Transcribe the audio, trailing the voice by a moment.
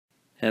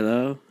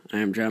Hello, I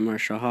am Jon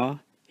Hall.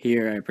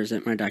 Here I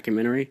present my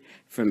documentary,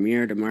 From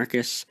Muir to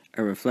Marcus,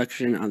 a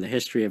reflection on the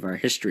history of our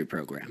history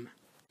program.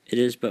 It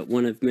is but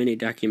one of many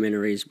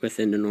documentaries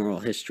within the oral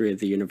history of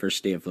the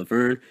University of La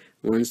Verne,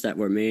 ones that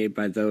were made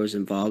by those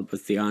involved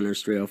with the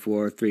Honors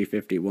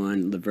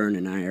 304-351 La Verne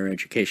and Higher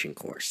Education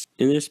course.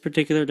 In this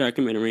particular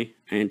documentary,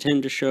 I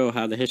intend to show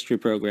how the history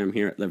program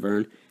here at La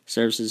Verne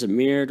serves as a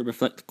mirror to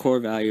reflect the core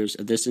values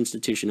of this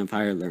institution of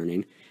higher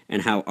learning,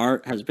 and how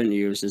art has been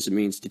used as a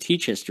means to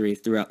teach history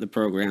throughout the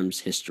program's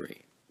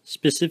history.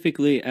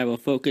 Specifically, I will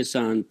focus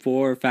on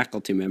 4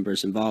 faculty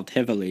members involved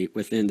heavily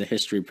within the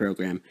history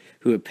program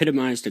who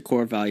epitomize the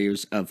core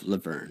values of La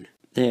Verne.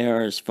 They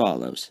are as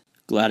follows: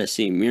 Gladys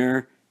C.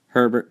 Muir,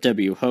 Herbert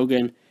W.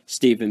 Hogan,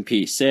 Stephen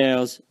P.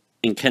 Sales,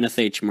 and Kenneth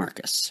H.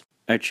 Marcus.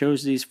 I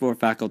chose these 4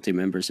 faculty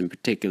members in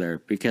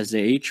particular because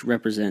they each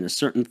represent a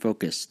certain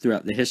focus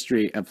throughout the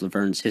history of La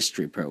Verne's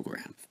history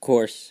program. Of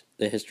course,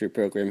 the history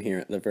program here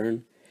at La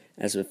Verne,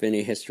 as with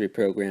any history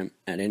program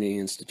at any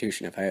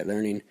institution of higher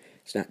learning,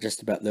 it's not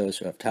just about those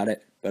who have taught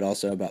it, but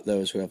also about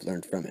those who have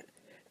learned from it.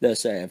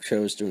 Thus, I have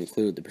chose to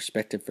include the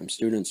perspective from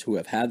students who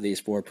have had these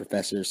 4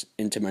 professors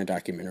into my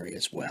documentary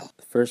as well.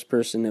 The first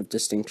person of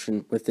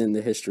distinction within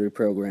the history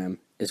program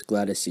is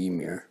Gladys E.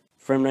 Muir.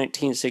 From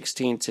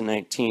 1916 to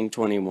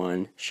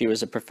 1921, she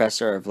was a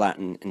professor of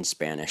Latin and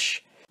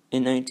Spanish.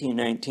 In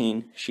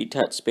 1919, she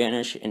taught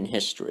Spanish and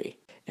history,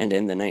 and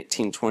in the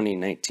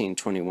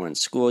 1920-1921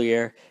 school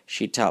year,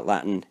 she taught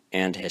Latin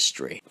and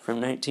history. From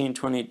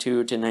 1922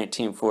 to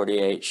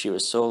 1948, she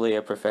was solely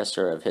a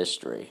professor of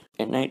history.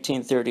 In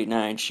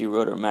 1939, she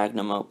wrote her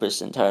magnum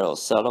opus entitled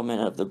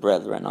Settlement of the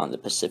Brethren on the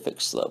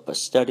Pacific Slope, a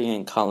study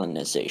in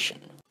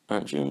colonization.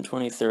 On June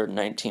 23,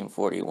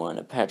 1941,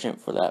 a pageant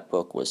for that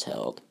book was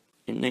held.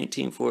 In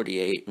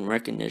 1948, in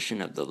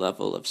recognition of the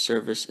level of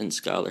service and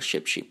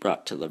scholarship she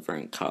brought to La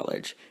Verne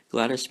College,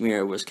 Gladys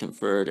Muir was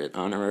conferred an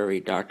honorary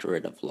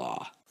doctorate of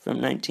law. From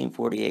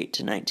 1948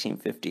 to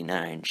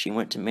 1959, she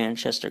went to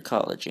Manchester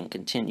College and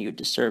continued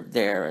to serve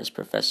there as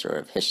professor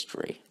of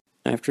history.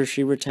 After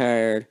she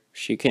retired,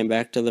 she came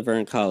back to La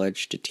Verne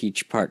College to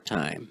teach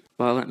part-time.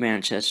 While at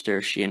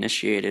Manchester, she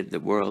initiated the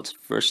world's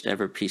first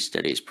ever peace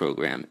studies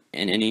program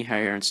in any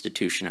higher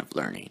institution of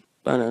learning.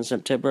 But on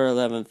September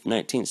 11,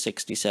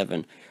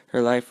 1967,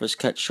 her life was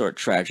cut short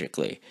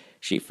tragically.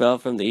 She fell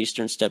from the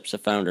eastern steps of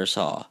Founders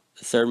Hall,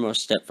 the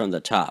third-most step from the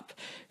top.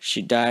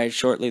 She died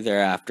shortly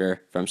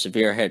thereafter from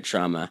severe head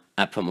trauma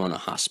at Pomona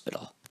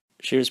Hospital.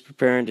 She was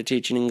preparing to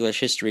teach an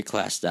English history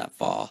class that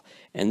fall,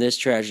 and this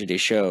tragedy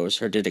shows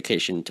her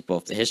dedication to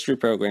both the history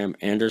program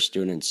and her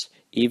students,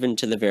 even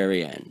to the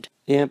very end.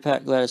 The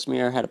impact Gladys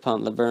Muir had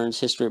upon La Verne's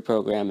history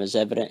program is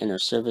evident in her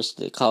service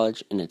to the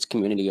college and its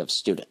community of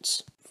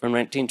students. From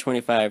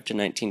 1925 to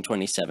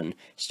 1927,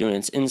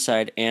 students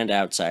inside and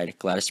outside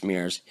Gladys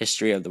Muir's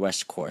History of the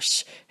West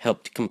course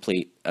helped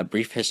complete a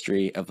brief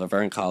history of La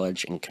Verne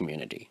College and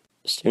community.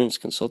 Students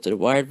consulted a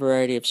wide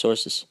variety of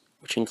sources,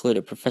 which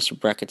included Professor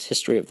Brackett's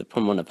History of the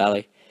Pomona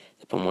Valley,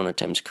 the Pomona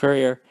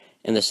Times-Courier,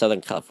 and the Southern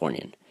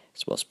Californian,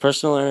 as well as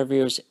personal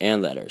interviews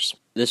and letters.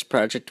 This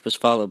project was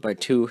followed by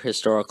 2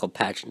 historical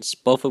pageants,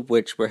 both of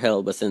which were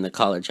held within the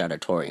college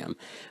auditorium,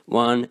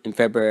 one in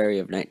February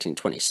of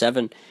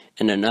 1927,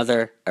 and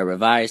another, a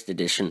revised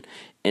edition,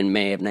 in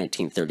May of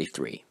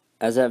 1933.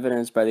 As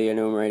evidenced by the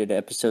enumerated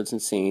episodes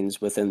and scenes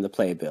within the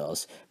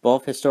playbills,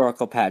 both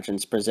historical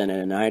pageants presented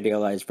an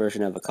idealized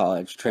version of the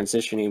college,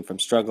 transitioning from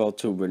struggle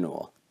to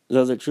renewal.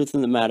 Though the truth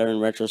of the matter in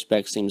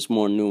retrospect seems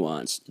more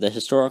nuanced, the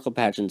historical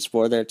pageants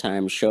for their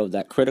time showed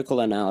that critical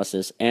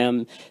analysis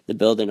and the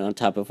building on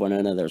top of one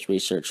another's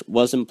research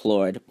was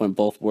employed when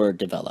both were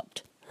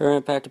developed. Her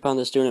impact upon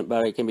the student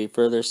body can be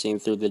further seen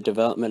through the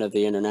development of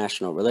the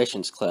International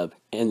Relations Club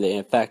and the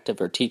effect of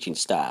her teaching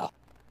style.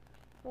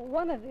 Well,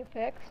 one of the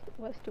effects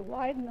was to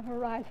widen the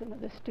horizon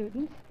of the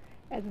students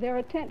as their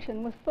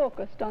attention was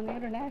focused on the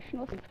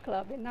International Relations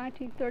Club in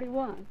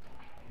 1931.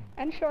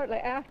 And shortly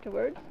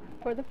afterwards,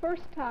 for the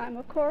first time,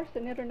 a course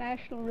in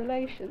international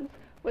relations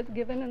was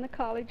given in the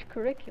college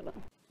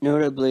curriculum.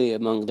 Notably,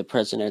 among the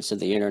presidents of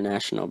the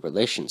International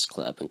Relations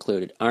Club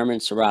included Armin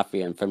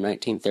Serafian from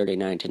 1939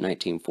 to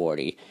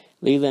 1940,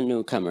 Leland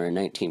Newcomer in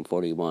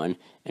 1941,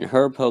 and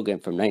Herb Hogan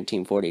from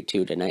 1942 to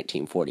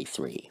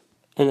 1943.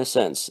 In a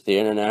sense, the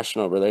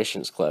International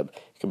Relations Club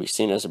can be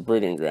seen as a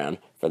breeding ground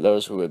for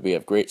those who would be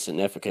of great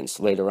significance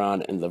later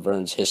on in La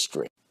Verne's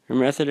history. Her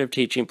method of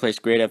teaching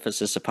placed great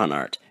emphasis upon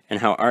art, and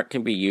how art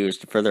can be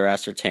used to further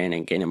ascertain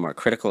and gain a more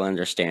critical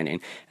understanding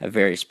of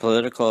various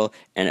political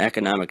and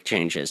economic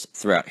changes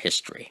throughout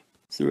history.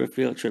 Through a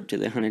field trip to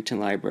the Huntington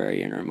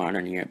Library in her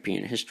Modern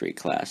European History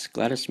class,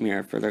 Gladys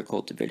Muir further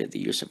cultivated the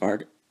use of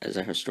art as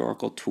a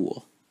historical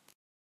tool.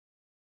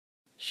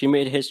 She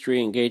made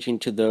history engaging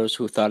to those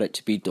who thought it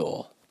to be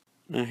dull.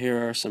 Now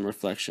here are some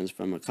reflections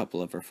from a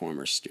couple of her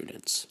former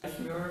students. Gladys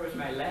Muir was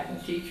my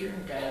Latin teacher,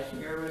 and Gladys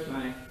Muir was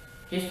my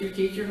history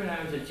teacher when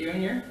I was a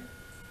junior,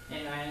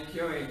 and I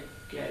enjoyed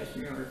Gladys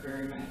Muir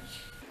very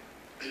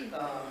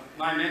much.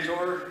 My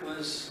mentor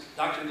was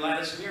Dr.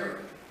 Gladys Muir,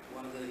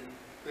 one of the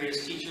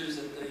greatest teachers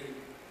that the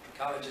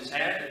college has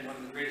had, and one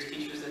of the greatest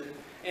teachers that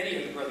any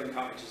of the Brethren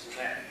colleges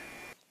have had.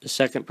 The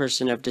second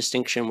person of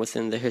distinction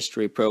within the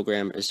history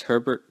program is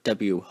Herbert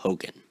W.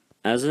 Hogan.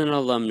 As an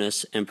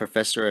alumnus and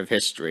professor of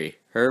history,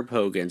 Herb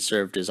Hogan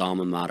served his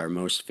alma mater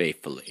most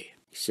faithfully.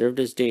 He served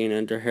as dean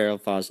under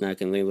Harold Fosnack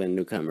and Leland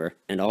Newcomer,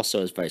 and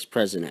also as vice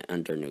president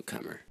under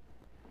Newcomer.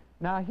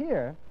 Now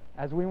here,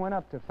 as we went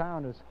up to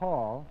Founders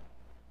Hall,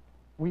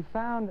 we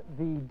found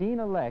the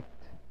dean-elect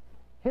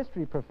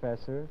history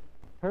professor,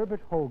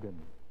 Herbert Hogan.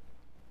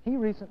 He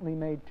recently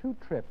made 2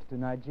 trips to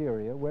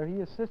Nigeria where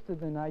he assisted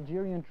the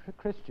Nigerian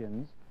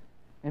Christians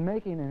in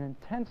making an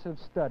intensive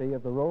study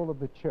of the role of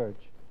the church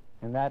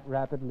in that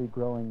rapidly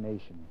growing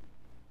nation.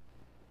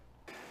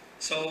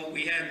 So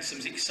we had some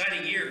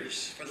exciting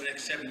years for the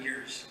next 7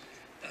 years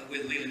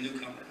with Leland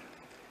Newcomer.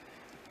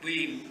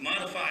 We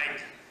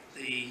modified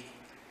the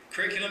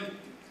curriculum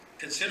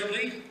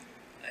considerably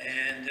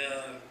and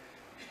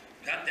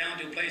got down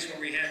to a place where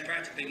we had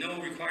practically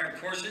no required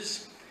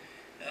courses.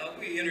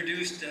 We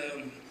introduced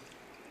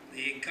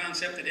the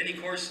concept that any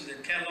course in the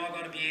catalog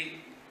ought to be,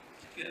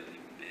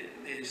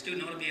 the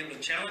student ought to be able to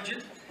challenge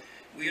it.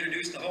 We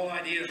introduced the whole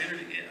idea of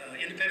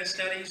independent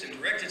studies and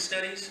directed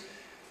studies.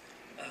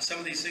 Some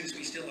of these things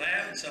we still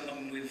have, and some of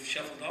them we've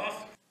shuffled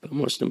off. But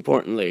most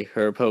importantly,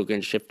 Herb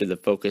Hogan shifted the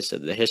focus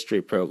of the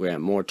history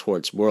program more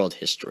towards world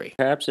history.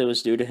 Perhaps it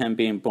was due to him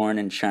being born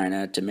in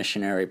China to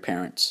missionary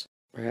parents.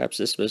 Perhaps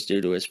this was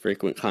due to his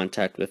frequent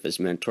contact with his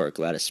mentor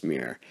Gladys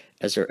Muir,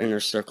 as her inner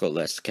circle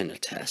list can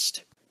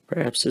attest.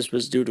 Perhaps this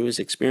was due to his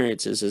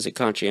experiences as a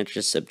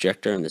conscientious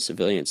objector in the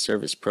civilian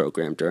service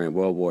program during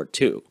World War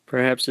II.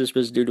 Perhaps this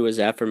was due to his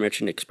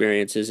aforementioned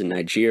experiences in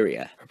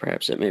Nigeria. Or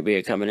perhaps it may be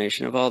a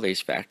combination of all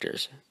these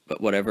factors. But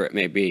whatever it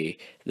may be,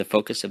 the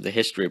focus of the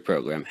history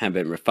program had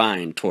been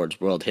refined towards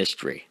world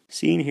history.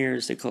 Seen here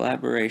is the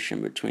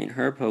collaboration between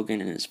Herb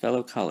Hogan and his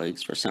fellow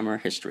colleagues for summer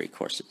history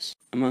courses.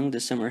 Among the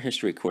summer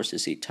history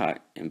courses he taught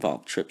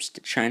involved trips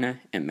to China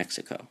and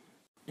Mexico.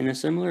 In a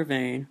similar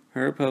vein,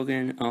 Herb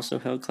Hogan also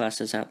held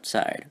classes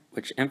outside,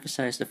 which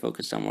emphasized the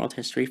focus on world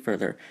history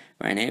further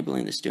by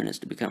enabling the students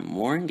to become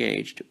more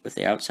engaged with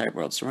the outside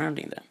world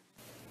surrounding them.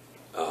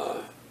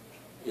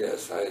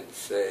 Yes, I'd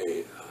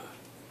say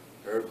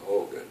Herb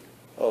Hogan.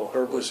 Oh,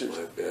 Herb was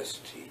my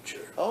best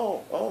teacher.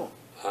 Oh.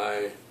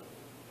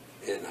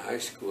 In high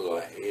school,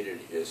 I hated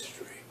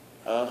history.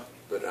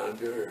 But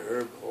under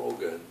Herb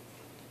Hogan,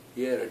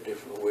 he had a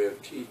different way of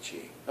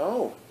teaching.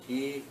 Oh.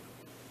 He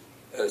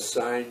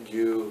assigned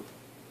you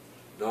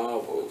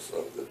novels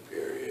of the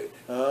period.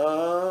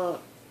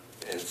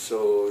 And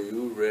so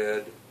you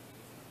read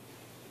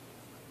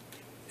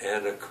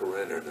Anna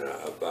Karenina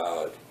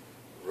about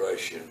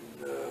Russian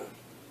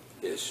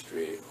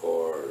history,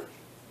 or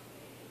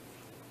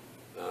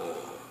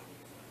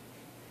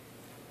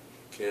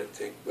can't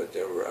think, but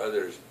there were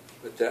others.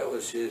 But that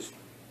was his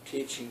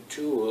teaching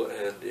tool,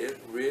 and it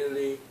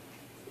really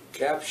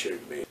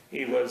captured me.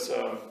 He was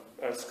a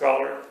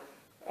scholar.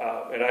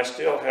 And I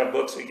still have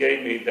books he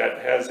gave me that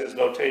has his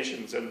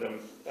notations in them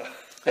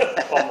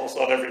almost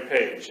on every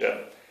page.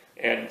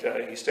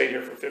 And he stayed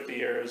here for 50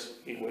 years.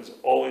 He was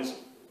always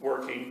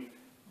working,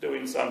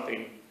 doing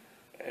something.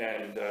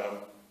 And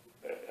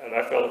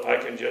I felt if I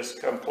can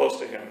just come close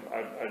to him,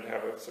 I'd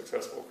have a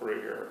successful career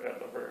here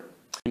at La Verne.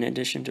 In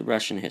addition to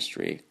Russian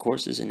history,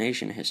 courses in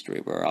Asian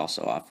history were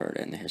also offered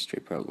in the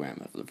history program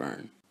of La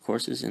Verne.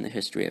 Courses in the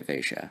history of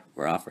Asia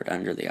were offered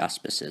under the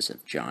auspices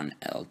of John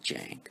L.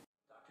 Jang.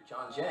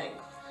 John Jang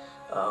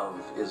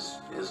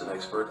is an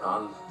expert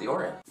on the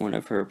Orient. One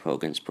of Herb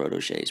Hogan's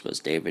protégés was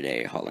David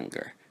A.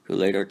 Hollinger, who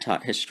later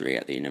taught history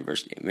at the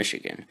University of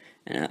Michigan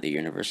and at the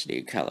University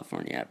of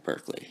California at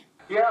Berkeley.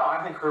 Yeah,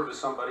 I think Herb is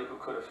somebody who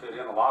could have fit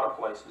in a lot of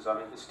places. I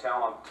mean, his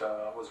talent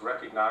was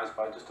recognized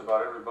by just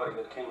about everybody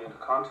that came into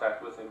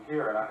contact with him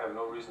here, and I have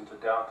no reason to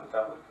doubt that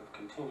that would have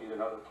continued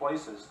in other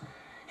places.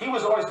 He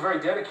was always very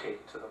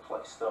dedicated to the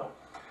place, though,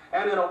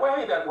 and in a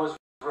way that was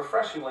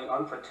refreshingly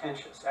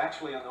unpretentious.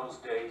 Actually, in those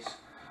days,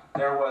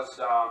 there was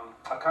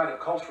a kind of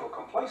cultural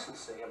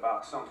complacency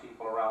about some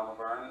people around La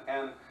Verne,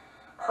 and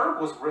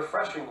Herb was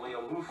refreshingly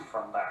aloof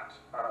from that.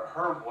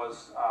 Herb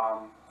was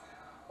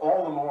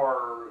all the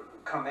more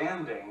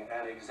commanding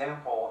an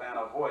example and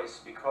a voice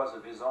because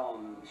of his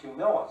own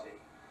humility.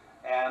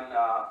 And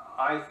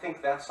I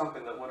think that's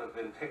something that would have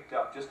been picked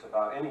up just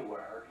about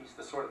anywhere. He's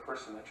the sort of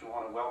person that you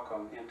want to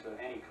welcome into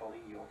any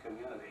collegial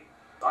community.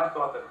 I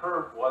thought that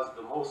Herb was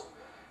the most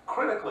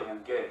critically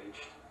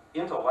engaged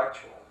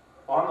intellectual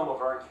on the La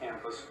Verne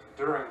campus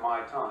during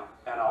my time,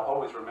 and I'll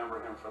always remember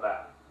him for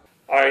that.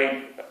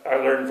 I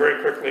learned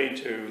very quickly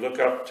to look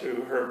up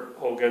to Herb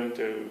Hogan,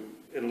 to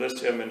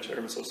enlist him in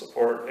terms of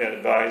support and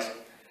advice,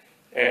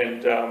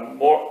 and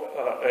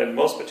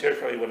most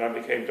particularly when I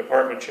became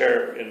department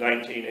chair in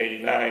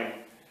 1989,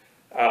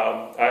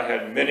 I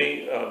had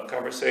many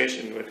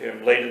conversations with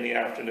him late in the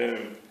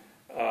afternoon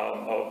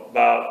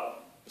about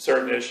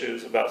certain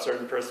issues, about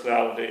certain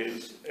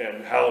personalities,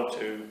 and how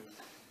to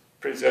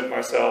present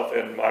myself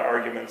and my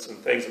arguments and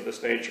things of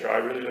this nature. I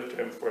really looked to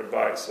him for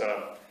advice.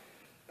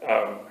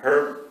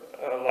 Herb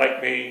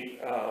like me,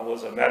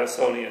 was a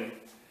Madisonian.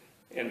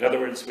 In other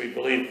words, we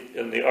believe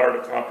in the art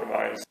of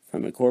compromise.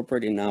 From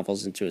incorporating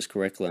novels into his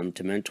curriculum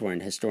to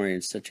mentoring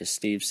historians such as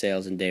Steve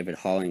Sales and David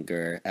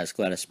Hollinger, as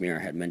Gladys Muir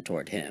had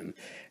mentored him,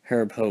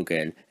 Herb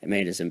Hogan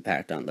made his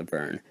impact on La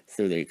Verne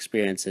through the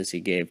experiences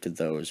he gave to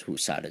those who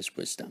sought his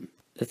wisdom.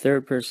 The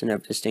third person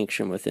of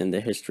distinction within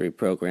the history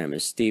program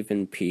is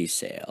Stephen P.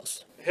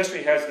 Sales.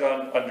 History has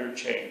gone under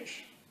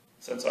change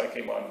since I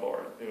came on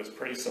board. It was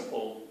pretty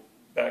simple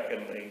back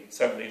in the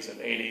 70s and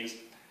 80s.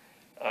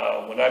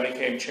 When I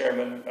became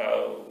chairman,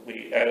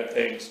 we added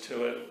things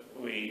to it.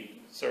 We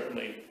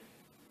certainly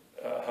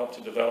helped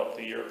to develop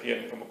the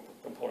European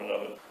component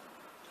of it.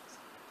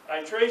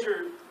 I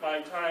treasure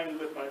my time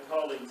with my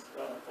colleagues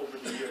over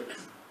the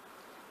years.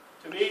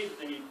 To me,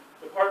 the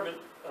department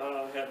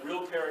had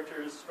real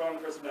characters, strong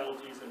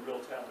personalities, and real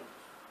talent.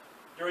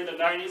 During the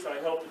 90s, I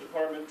helped the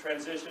department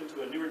transition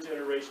to a newer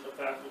generation of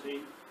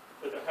faculty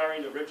with the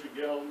hiring of Richard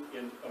Gilm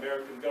in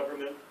American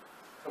government,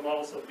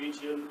 Kamal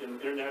Salvichian in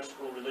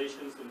international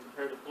relations and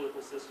comparative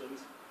political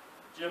systems,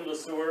 Jim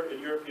Lesueur in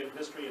European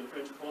history and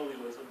French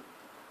colonialism,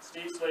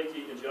 Steve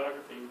Slakey in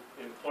geography,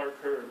 and Clark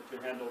Hurd to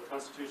handle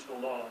constitutional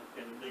law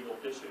and legal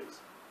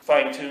issues.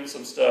 Fine-tuned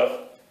some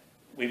stuff.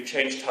 We've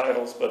changed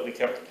titles, but we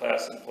kept the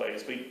class in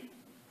place. We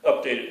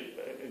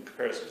updated in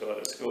comparison to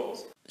other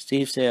schools.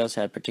 Steve Sales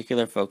had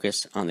particular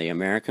focus on the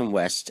American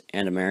West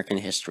and American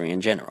history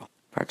in general.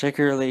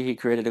 Particularly, he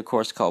created a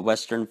course called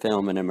Western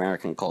Film and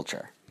American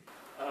Culture.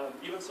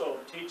 Even so,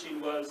 teaching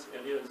was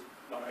and is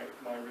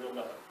my real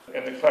love.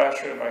 In the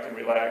classroom, I can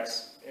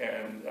relax,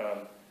 and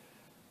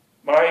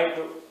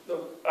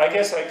I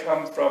guess I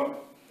come from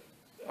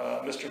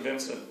Mr.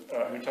 Vincent,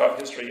 who taught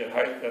history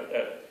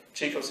at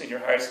Chico Senior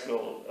High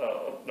School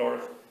up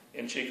north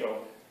in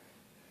Chico.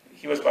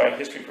 He was my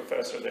history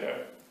professor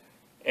there,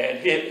 and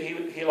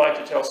he liked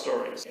to tell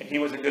stories, and he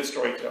was a good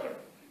storyteller.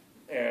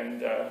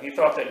 And he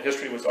thought that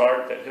history was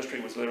art, that history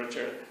was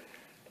literature,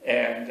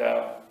 and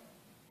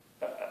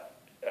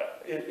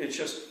it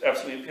just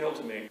absolutely appealed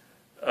to me.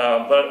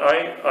 But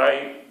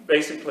I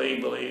basically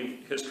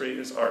believe history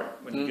is art.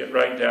 When you get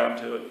right down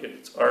to it,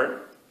 it's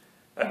art.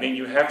 I mean,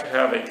 you have to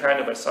have a kind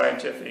of a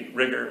scientific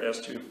rigor as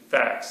to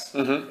facts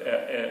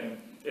and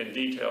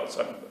details.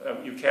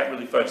 You can't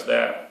really fudge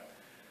that.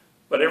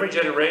 But every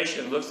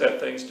generation looks at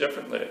things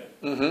differently.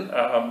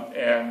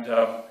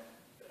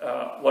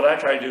 What I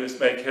try to do is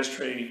make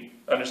history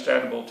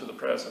understandable to the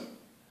present.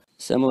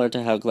 Similar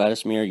to how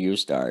Gladys Muir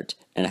used art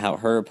and how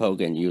Herb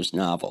Hogan used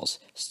novels,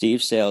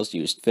 Steve Sales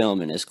used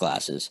film in his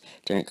classes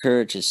to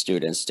encourage his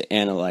students to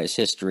analyze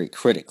history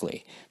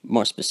critically,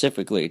 more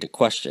specifically to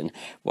question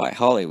why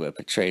Hollywood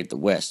portrayed the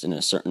West in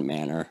a certain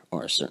manner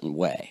or a certain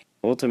way.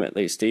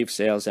 Ultimately, Steve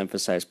Sales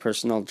emphasized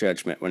personal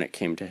judgment when it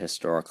came to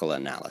historical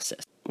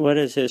analysis. What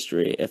is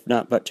history, if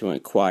not but to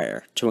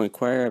inquire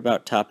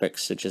about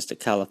topics such as the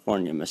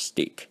California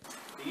mystique?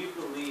 Do you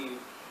believe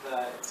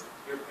that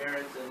your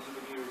parents and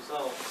even you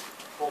yourself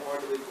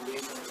wholeheartedly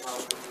believed in the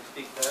California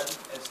mystique then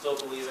and still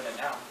believe in it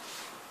now?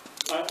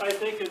 I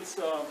think it's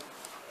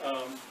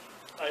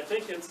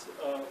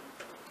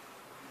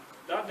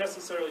not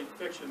necessarily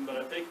fiction, but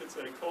I think it's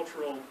a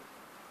cultural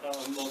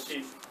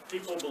motif.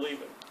 People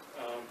believe it.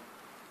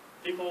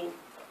 People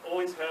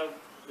always have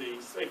the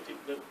safety,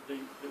 the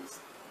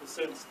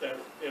sense that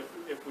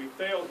if we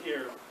fail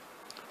here,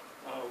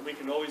 we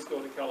can always go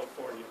to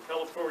California.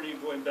 California,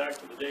 going back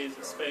to the days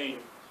of Spain,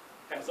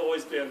 has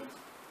always been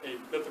a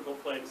mythical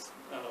place,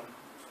 a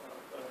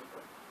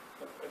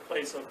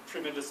place of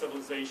tremendous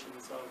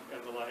civilizations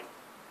and the like.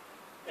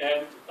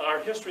 And our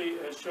history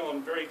has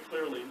shown very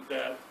clearly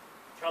that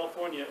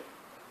California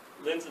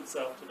lends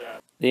itself to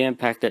that. The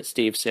impact that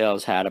Steve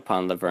Sales had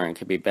upon La Verne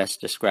could be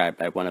best described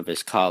by one of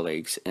his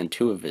colleagues and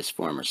two of his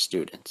former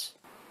students.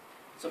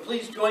 So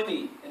please join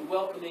me in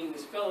welcoming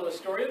this fellow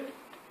historian,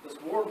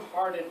 this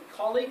warm-hearted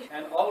colleague,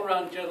 and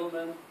all-around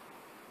gentleman,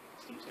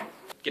 Steve Sales.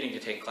 Getting to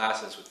take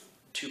classes with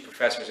two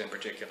professors in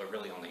particular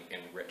really only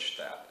enriched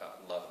that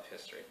love of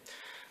history.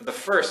 The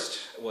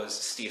first was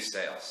Steve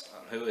Sales,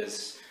 who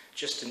is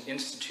just an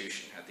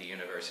institution at the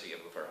University of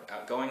La Verne.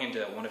 Going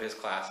into one of his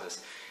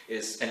classes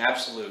is an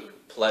absolute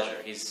pleasure.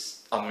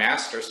 He's a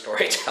master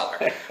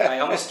storyteller. I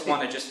almost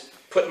want to just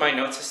put my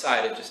notes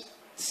aside and just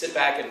sit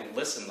back and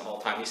listen the whole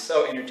time. He's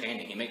so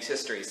entertaining. He makes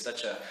history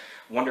such a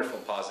wonderful,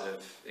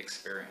 positive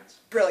experience.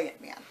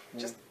 Brilliant man.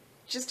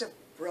 Just a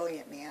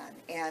brilliant man.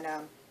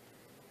 And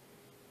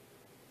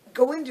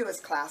going to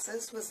his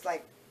classes was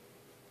like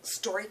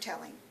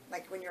storytelling.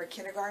 Like when you're in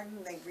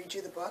kindergarten, they read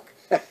you the book.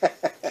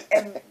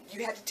 And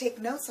you had to take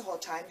notes the whole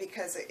time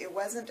because it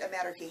wasn't a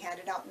matter if he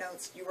handed out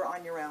notes, you were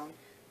on your own.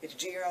 You had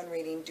to do your own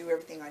reading, do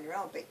everything on your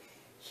own. But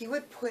he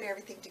would put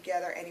everything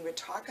together and he would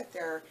talk up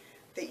there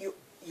that you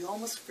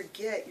almost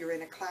forget you're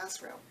in a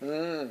classroom.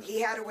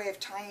 He had a way of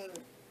tying,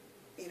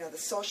 the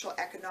social,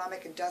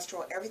 economic,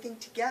 industrial, everything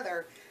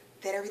together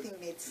that everything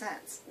made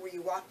sense. Where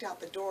you walked out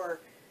the door,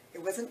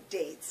 it wasn't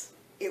dates.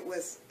 It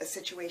was a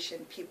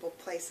situation, people,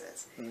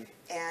 places.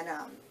 And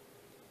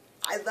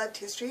I loved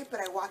history, but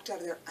I walked out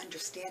of there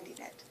understanding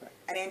it. Right.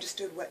 And I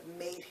understood what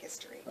made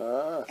history.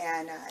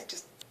 And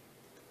just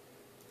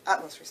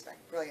utmost respect.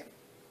 Brilliant,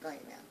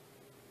 brilliant man.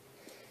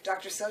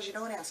 Dr. Sells, you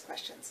don't ask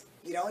questions.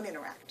 You don't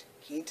interact.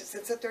 He just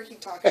sits up there, he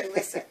talks, you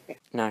listen.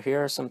 Now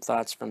here are some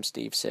thoughts from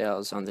Steve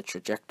Sales on the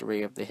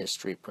trajectory of the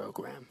history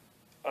program.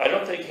 I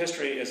don't think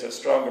history is a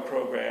stronger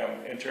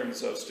program in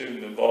terms of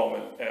student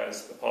involvement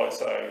as the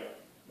poli-sci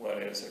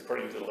one is,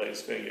 according to the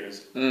latest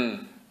figures.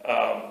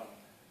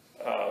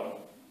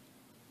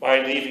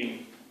 My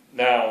leaving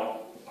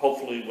now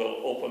hopefully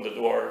will open the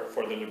door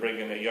for them to bring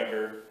in a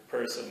younger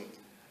person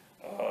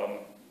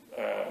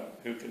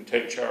who can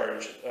take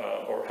charge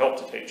or help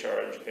to take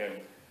charge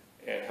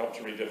and help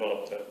to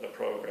redevelop the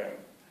program.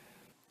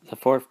 The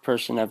fourth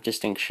person of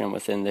distinction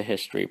within the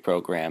history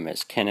program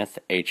is Kenneth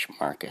H.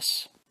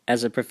 Marcus.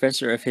 As a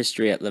professor of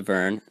history at La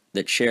Verne,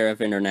 the chair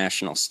of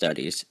international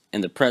studies,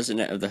 and the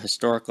president of the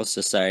Historical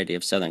Society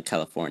of Southern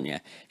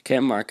California,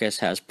 Ken Marcus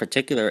has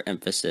particular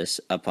emphasis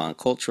upon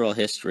cultural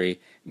history,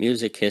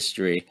 music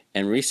history,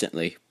 and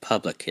recently,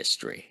 public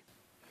history.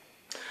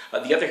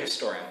 The other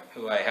historian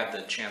who I had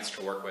the chance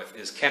to work with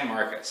is Ken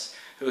Marcus,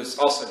 who is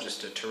also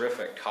just a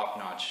terrific,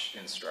 top-notch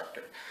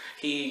instructor.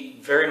 He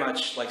very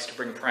much likes to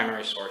bring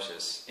primary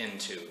sources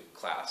into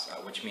class,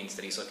 which means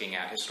that he's looking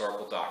at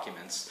historical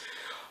documents,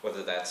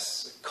 whether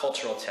that's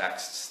cultural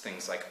texts,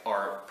 things like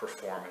art,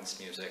 performance,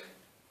 music,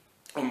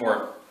 or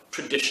more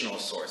traditional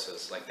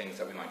sources, like things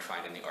that we might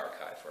find in the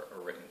archive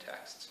or written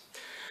texts.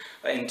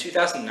 In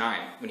 2009,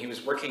 when he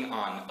was working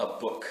on a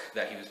book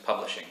that he was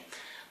publishing,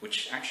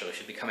 which actually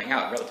should be coming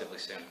out relatively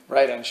soon.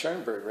 Right, on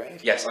Schoenberg,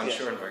 right? Yes, on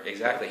Schoenberg,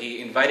 exactly.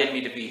 He invited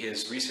me to be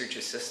his research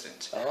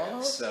assistant.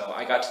 Oh. So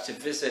I got to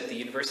visit the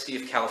University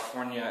of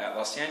California at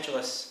Los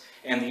Angeles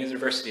and the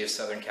University of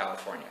Southern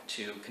California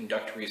to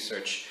conduct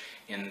research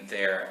in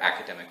their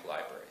academic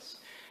libraries.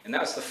 And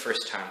that was the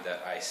first time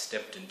that I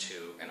stepped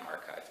into an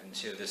archive,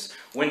 into this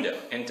window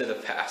into the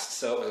past.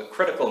 So it was a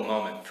critical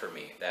moment for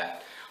me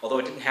that, although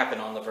it didn't happen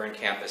on La Verne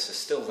campus, is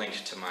still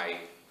linked to my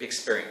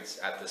experience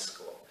at this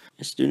school.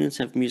 As students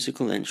have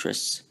musical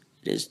interests,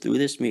 it is through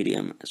this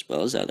medium, as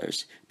well as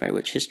others, by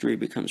which history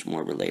becomes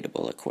more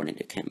relatable, according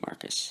to Ken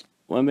Marcus.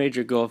 One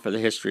major goal for the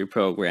history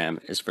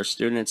program is for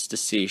students to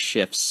see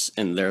shifts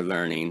in their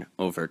learning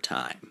over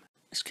time.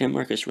 As Ken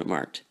Marcus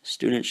remarked,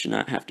 students should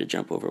not have to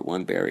jump over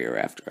one barrier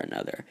after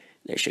another.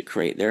 They should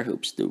create their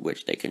hoops through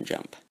which they can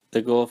jump.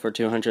 The goal for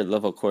 200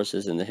 level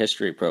courses in the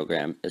history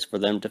program is for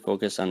them to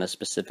focus on a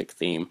specific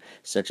theme,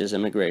 such as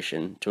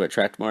immigration, to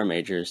attract more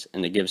majors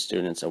and to give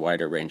students a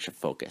wider range of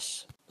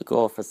focus. The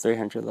goal for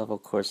 300 level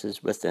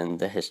courses within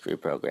the history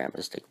program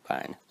is to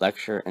combine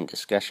lecture and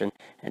discussion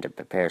and to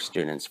prepare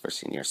students for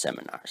senior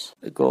seminars.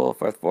 The goal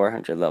for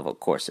 400 level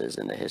courses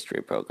in the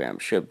history program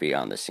should be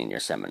on the senior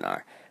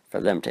seminar, for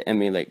them to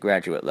emulate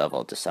graduate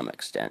level to some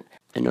extent.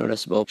 A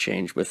noticeable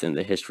change within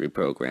the history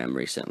program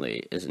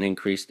recently is an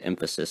increased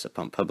emphasis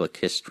upon public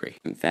history.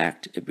 In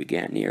fact, it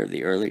began near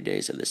the early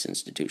days of this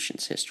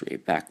institution's history,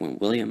 back when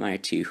William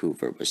I.T.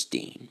 Hoover was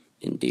dean.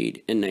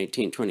 Indeed, in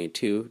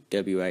 1922,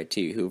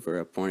 W.I.T. Hoover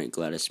appointed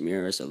Gladys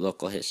Muir as a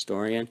local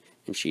historian,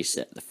 and she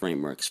set the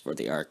frameworks for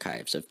the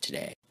archives of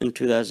today. In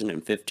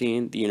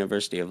 2015, the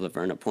University of La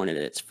Verne appointed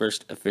its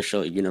first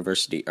official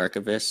university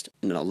archivist,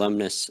 an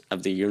alumnus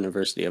of the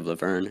University of La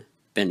Verne,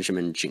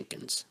 Benjamin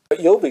Jenkins.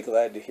 But you'll be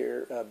glad to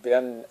hear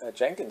Ben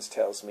Jenkins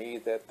tells me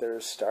that they're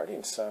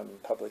starting some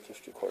public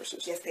history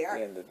courses. Yes, they are,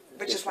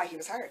 which is why he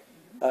was hired.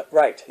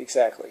 Right,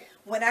 exactly.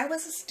 When I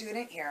was a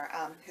student here,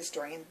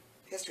 history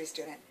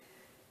student,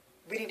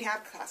 we didn't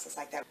have classes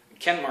like that.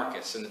 Ken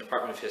Marcus in the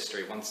Department of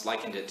History once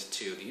likened it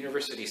to the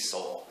university's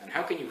soul. And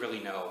how can you really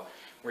know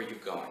where you're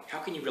going? How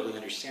can you really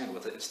understand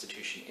what the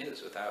institution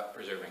is without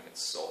preserving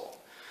its soul?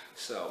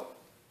 So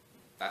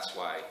that's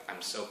why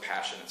I'm so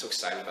passionate, so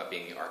excited about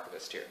being the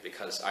archivist here,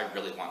 because I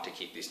really want to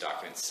keep these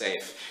documents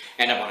safe,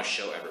 and I want to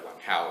show everyone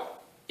how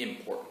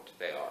important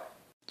they are.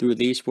 Through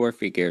these four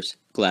figures,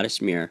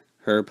 Gladys Muir,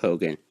 Herb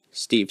Hogan,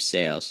 Steve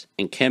Sales,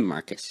 and Ken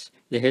Marcus,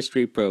 the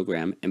history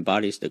program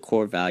embodies the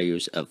core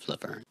values of La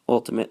Verne.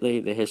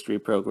 Ultimately, the history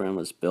program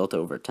was built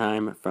over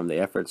time from the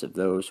efforts of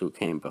those who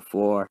came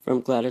before.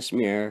 From Gladys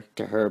Muir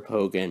to Herb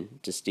Hogan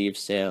to Steve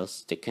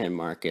Sales to Ken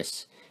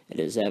Marcus, it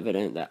is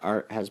evident that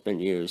art has been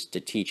used to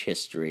teach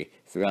history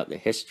throughout the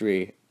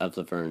history of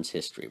La Verne's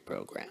history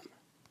program.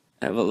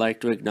 I would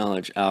like to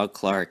acknowledge Al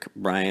Clark,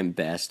 Brian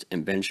Best,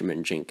 and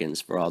Benjamin Jenkins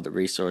for all the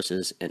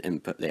resources and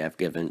input they have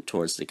given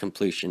towards the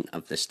completion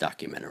of this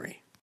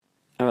documentary.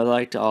 I would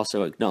like to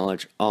also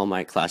acknowledge all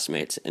my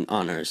classmates in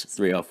Honors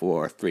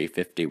 304,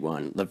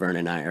 351, La Verne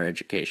and Higher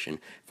Education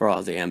for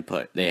all the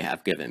input they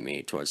have given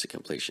me towards the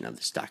completion of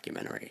this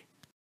documentary.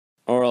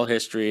 Oral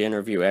history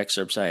interview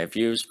excerpts I have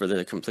used for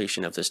the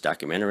completion of this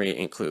documentary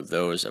include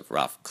those of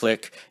Ralph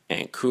Click,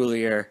 Ann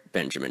Coulier,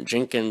 Benjamin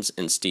Jenkins,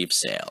 and Steve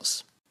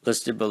Sales.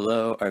 Listed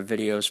below are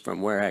videos from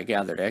where I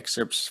gathered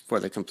excerpts for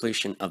the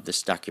completion of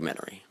this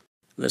documentary.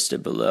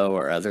 Listed below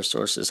are other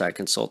sources I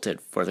consulted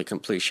for the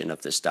completion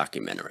of this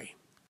documentary.